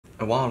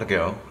A while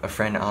ago, a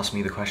friend asked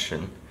me the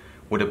question,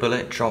 would a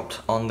bullet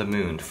dropped on the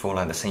moon fall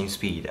at the same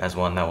speed as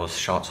one that was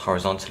shot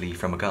horizontally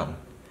from a gun?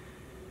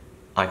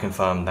 I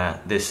confirmed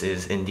that this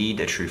is indeed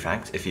a true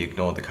fact if you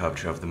ignore the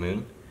curvature of the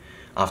moon,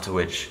 after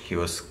which he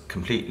was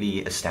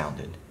completely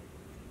astounded.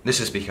 This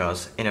is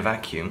because, in a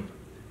vacuum,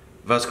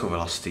 vertical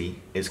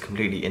velocity is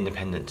completely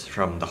independent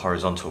from the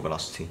horizontal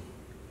velocity.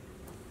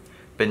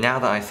 But now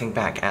that I think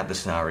back at the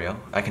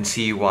scenario, I can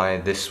see why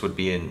this would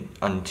be an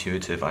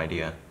unintuitive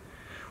idea.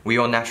 We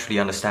all naturally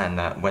understand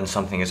that when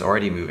something is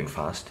already moving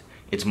fast,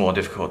 it's more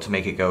difficult to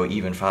make it go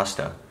even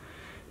faster.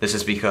 This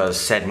is because,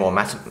 said more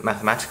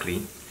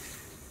mathematically,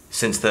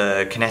 since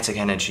the kinetic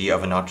energy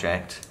of an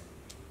object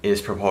is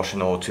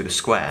proportional to the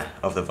square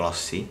of the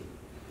velocity,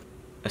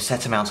 a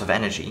set amount of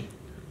energy,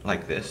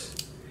 like this,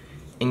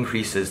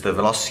 increases the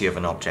velocity of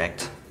an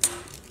object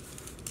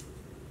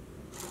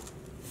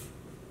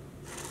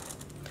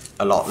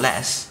a lot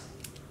less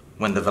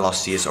when the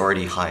velocity is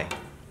already high.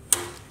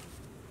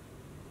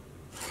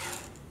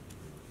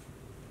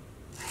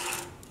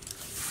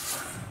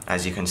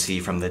 As you can see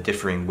from the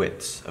differing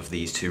widths of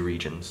these two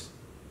regions.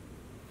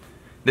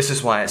 This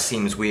is why it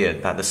seems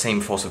weird that the same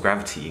force of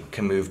gravity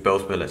can move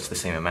both bullets the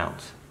same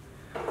amount.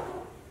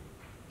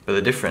 But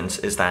the difference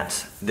is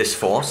that this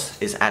force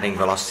is adding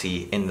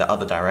velocity in the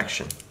other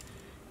direction,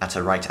 at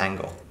a right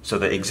angle. So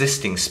the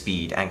existing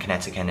speed and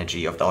kinetic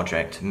energy of the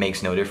object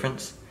makes no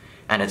difference,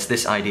 and it's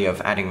this idea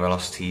of adding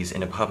velocities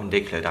in a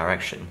perpendicular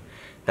direction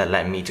that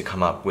led me to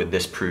come up with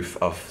this proof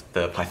of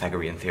the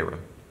Pythagorean theorem.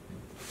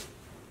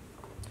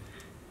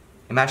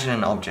 Imagine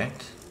an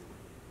object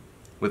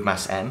with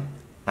mass m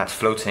that's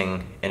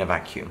floating in a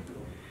vacuum.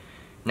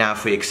 Now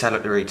if we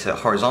accelerate it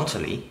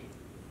horizontally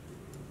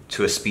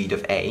to a speed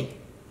of a,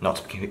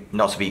 not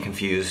to be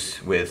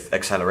confused with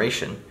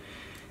acceleration,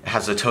 it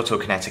has a total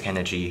kinetic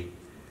energy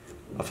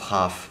of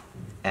half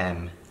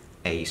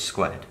ma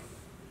squared.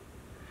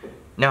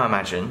 Now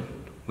imagine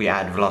we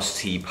add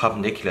velocity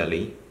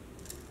perpendicularly,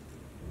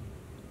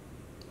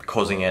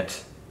 causing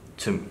it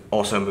to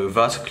also move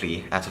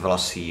vertically at a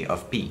velocity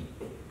of b.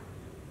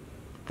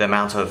 The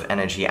amount of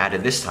energy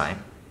added this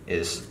time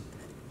is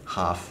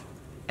half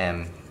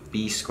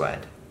mb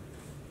squared.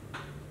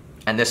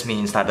 And this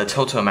means that the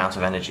total amount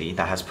of energy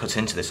that has put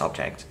into this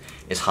object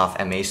is half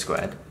ma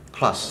squared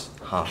plus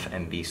half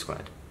mb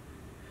squared.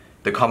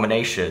 The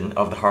combination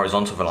of the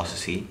horizontal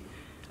velocity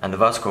and the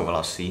vertical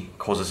velocity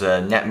causes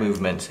a net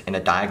movement in a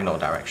diagonal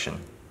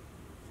direction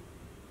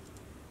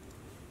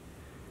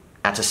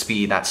at a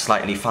speed that's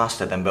slightly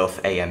faster than both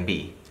a and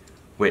b,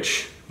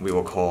 which we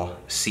will call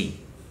c.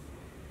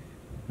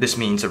 This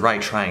means a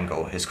right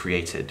triangle is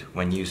created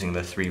when using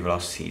the three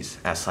velocities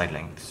as side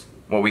lengths.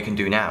 What we can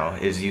do now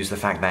is use the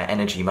fact that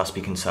energy must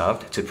be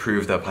conserved to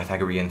prove the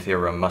Pythagorean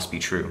theorem must be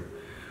true.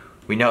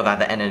 We know that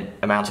the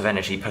amount of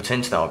energy put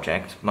into the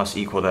object must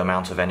equal the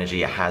amount of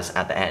energy it has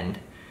at the end,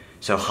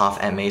 so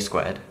half ma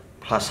squared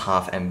plus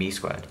half mb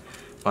squared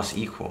must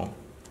equal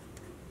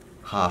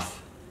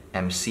half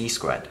mc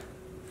squared.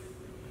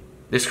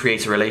 This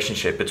creates a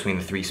relationship between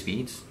the three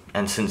speeds,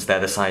 and since they're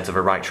the sides of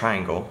a right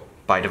triangle,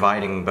 by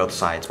dividing both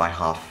sides by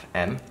half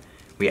m,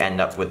 we end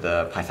up with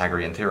the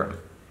Pythagorean theorem.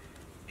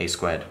 A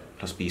squared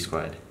plus b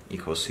squared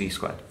equals c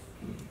squared.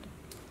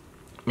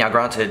 Now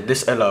granted,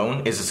 this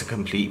alone isn't a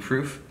complete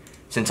proof,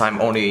 since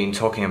I'm only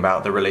talking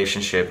about the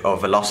relationship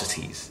of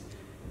velocities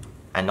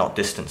and not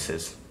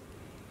distances.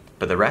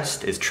 But the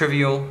rest is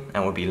trivial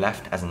and will be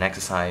left as an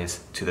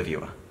exercise to the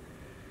viewer.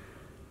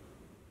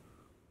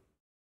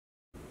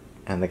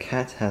 And the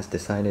cat has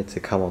decided to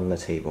come on the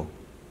table.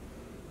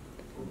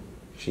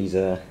 She's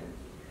a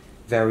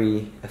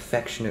very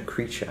affectionate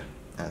creature,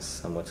 as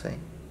some would say.